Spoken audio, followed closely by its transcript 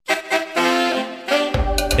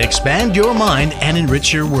Expand your mind and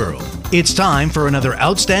enrich your world. It's time for another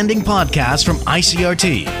outstanding podcast from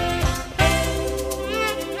ICRT.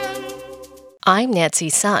 I'm Nancy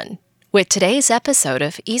Sun with today's episode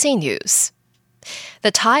of Easy News.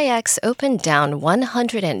 The TAIEX opened down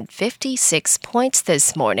 156 points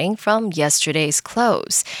this morning from yesterday's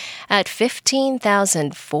close at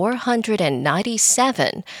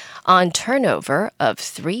 15,497 on turnover of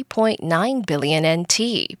 3.9 billion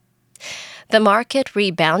NT. The market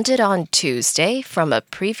rebounded on Tuesday from a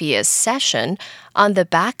previous session on the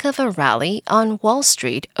back of a rally on Wall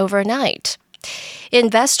Street overnight.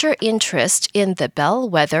 Investor interest in the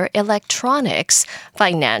bellwether electronics,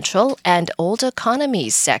 financial, and old economy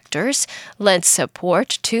sectors lent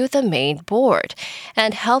support to the main board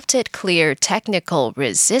and helped it clear technical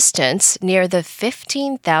resistance near the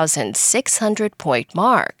 15,600-point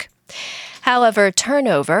mark. However,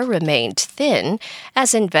 turnover remained thin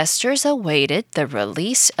as investors awaited the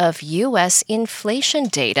release of U.S. inflation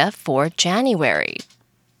data for January.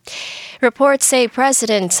 Reports say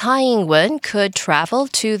President Tsai Ing-wen could travel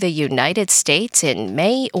to the United States in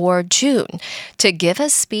May or June to give a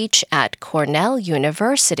speech at Cornell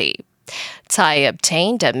University. Tsai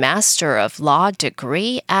obtained a Master of Law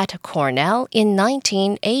degree at Cornell in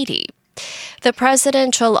 1980. The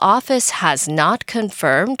presidential office has not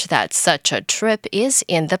confirmed that such a trip is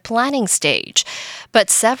in the planning stage,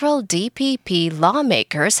 but several DPP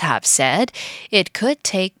lawmakers have said it could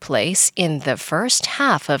take place in the first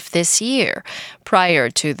half of this year,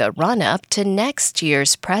 prior to the run-up to next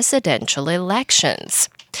year's presidential elections.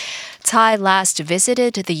 Tsai last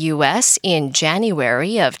visited the U.S. in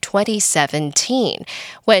January of 2017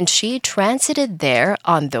 when she transited there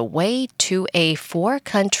on the way to a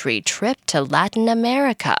four-country trip to Latin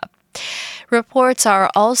America. Reports are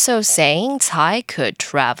also saying Tsai could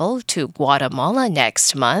travel to Guatemala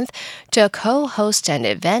next month to co-host an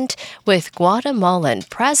event with Guatemalan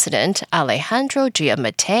President Alejandro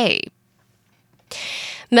Giammattei.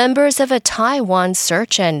 Members of a Taiwan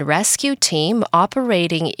search and rescue team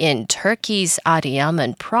operating in Turkey's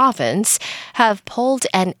Adıyaman province have pulled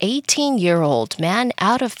an 18-year-old man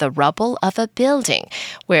out of the rubble of a building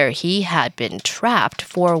where he had been trapped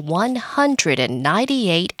for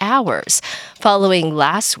 198 hours following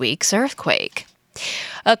last week's earthquake.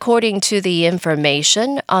 According to the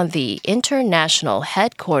information on the International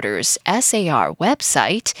Headquarters SAR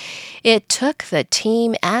website, it took the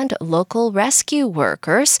team and local rescue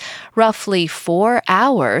workers roughly 4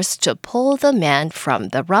 hours to pull the man from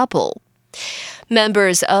the rubble.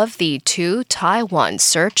 Members of the two Taiwan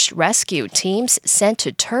search rescue teams sent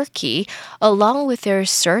to Turkey, along with their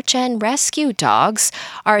search and rescue dogs,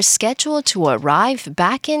 are scheduled to arrive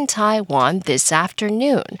back in Taiwan this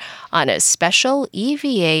afternoon on a special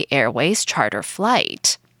EVA Airways charter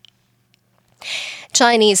flight.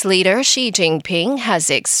 Chinese leader Xi Jinping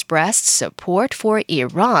has expressed support for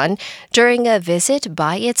Iran during a visit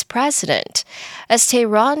by its president, as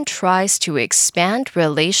Tehran tries to expand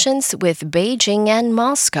relations with Beijing and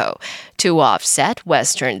Moscow to offset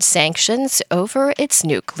Western sanctions over its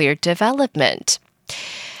nuclear development.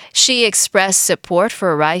 Xi expressed support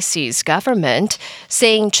for Raisi's government,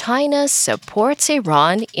 saying China supports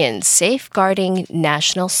Iran in safeguarding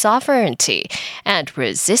national sovereignty and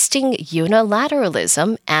resisting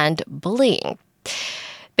unilateralism and bullying.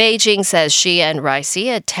 Beijing says Xi and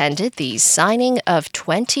Raisi attended the signing of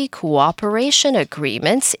 20 cooperation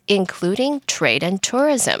agreements, including trade and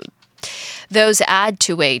tourism. Those add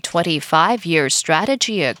to a 25-year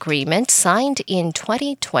strategy agreement signed in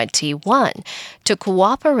 2021 to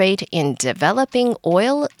cooperate in developing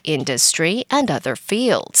oil industry and other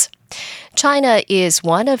fields. China is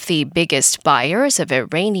one of the biggest buyers of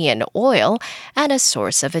Iranian oil and a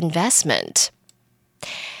source of investment.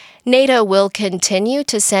 NATO will continue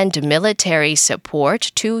to send military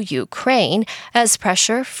support to Ukraine as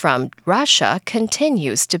pressure from Russia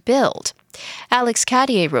continues to build. Alex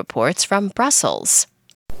Cadier reports from Brussels.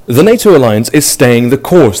 The NATO alliance is staying the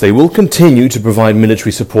course. They will continue to provide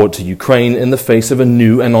military support to Ukraine in the face of a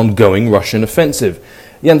new and ongoing Russian offensive.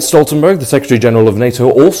 Jens Stoltenberg, the Secretary-General of NATO,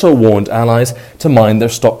 also warned allies to mind their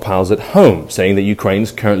stockpiles at home, saying that Ukraine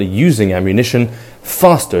is currently using ammunition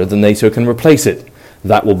faster than NATO can replace it.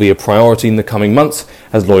 That will be a priority in the coming months,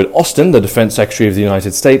 as Lloyd Austin, the Defense Secretary of the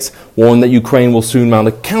United States, warned that Ukraine will soon mount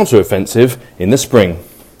a counter-offensive in the spring.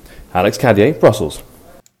 Alex Cadier, Brussels.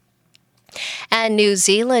 And New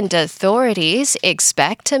Zealand authorities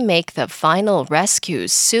expect to make the final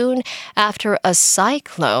rescues soon after a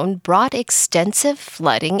cyclone brought extensive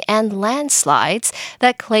flooding and landslides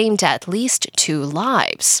that claimed at least 2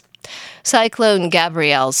 lives. Cyclone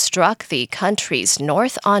Gabrielle struck the country's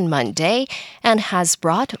north on Monday and has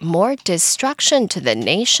brought more destruction to the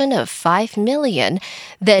nation of 5 million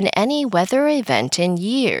than any weather event in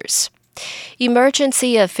years.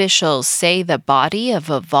 Emergency officials say the body of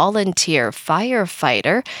a volunteer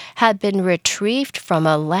firefighter had been retrieved from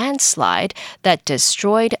a landslide that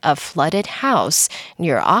destroyed a flooded house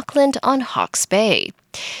near Auckland on Hawke's Bay.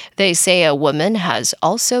 They say a woman has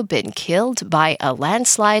also been killed by a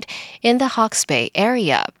landslide in the Hawke's Bay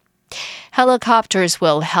area. Helicopters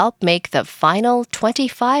will help make the final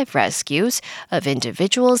 25 rescues of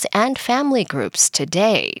individuals and family groups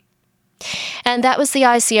today. And that was the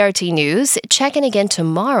ICRT News. Check in again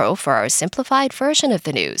tomorrow for our simplified version of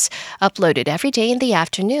the news, uploaded every day in the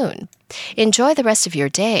afternoon. Enjoy the rest of your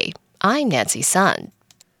day. I'm Nancy Sun.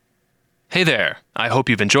 Hey there. I hope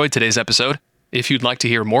you've enjoyed today's episode. If you'd like to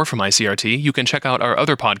hear more from ICRT, you can check out our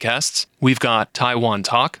other podcasts. We've got Taiwan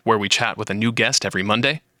Talk, where we chat with a new guest every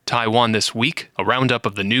Monday, Taiwan This Week, a roundup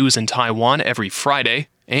of the news in Taiwan every Friday,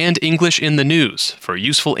 and English in the News, for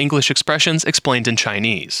useful English expressions explained in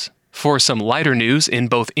Chinese. For some lighter news in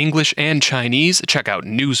both English and Chinese, check out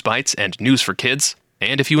News Bites and News for Kids.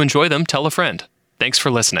 And if you enjoy them, tell a friend. Thanks for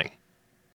listening.